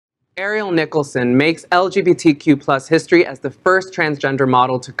Ariel Nicholson makes LGBTQ+ history as the first transgender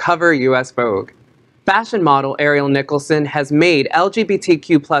model to cover US Vogue. Fashion model Ariel Nicholson has made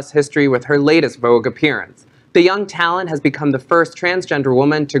LGBTQ+ history with her latest Vogue appearance. The young talent has become the first transgender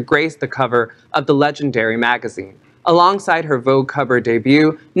woman to grace the cover of the legendary magazine. Alongside her Vogue cover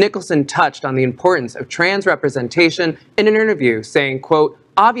debut, Nicholson touched on the importance of trans representation in an interview, saying, quote,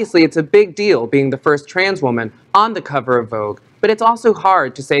 "Obviously, it's a big deal being the first trans woman on the cover of Vogue, but it's also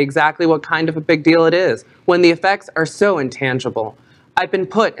hard to say exactly what kind of a big deal it is when the effects are so intangible. I've been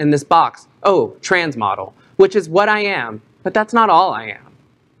put in this box, oh, trans model, which is what I am, but that's not all I am."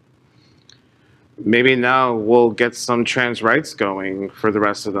 Maybe now we'll get some trans rights going for the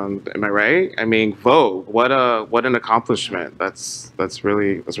rest of them. Am I right? I mean, Vogue, what an accomplishment. That's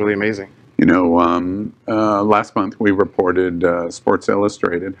really amazing. You know, last month we reported Sports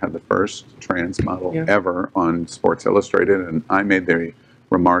Illustrated had the first trans model ever on Sports Illustrated, and I made the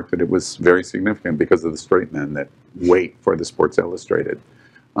remark that it was very significant because of the straight men that wait for the Sports Illustrated.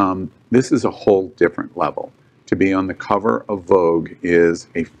 This is a whole different level. To be on the cover of Vogue is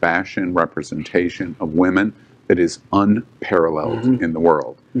a fashion representation of women that is unparalleled in the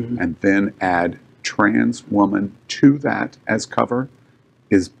world. And then add trans woman to that as cover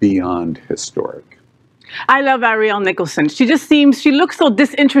is beyond historic. I love Ariel Nicholson. She just seems, she looks so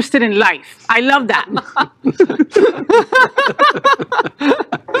disinterested in life. I love that.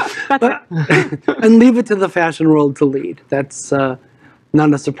 And leave it to the fashion world to lead. That's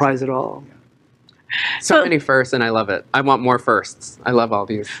not a surprise at all. So many firsts, and I love it. I want more firsts. I love all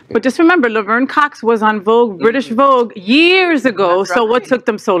these. But just remember, Laverne Cox was on Vogue, British Vogue, years ago. So what took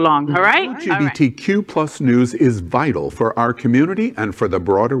them so long, all right? LGBTQ+ news is vital for our community and for the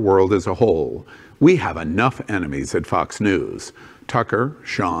broader world as a whole. We have enough enemies at Fox News. Tucker,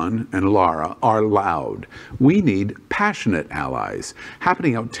 Sean, and Laura are loud. We need passionate allies.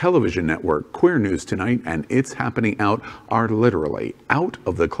 Happening Out Television Network, Queer News Tonight, and It's Happening Out are literally out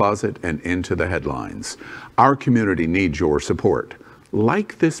of the closet and into the headlines. Our community needs your support.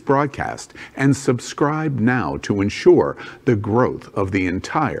 Like this broadcast and subscribe now to ensure the growth of the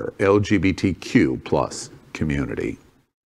entire LGBTQ+ community.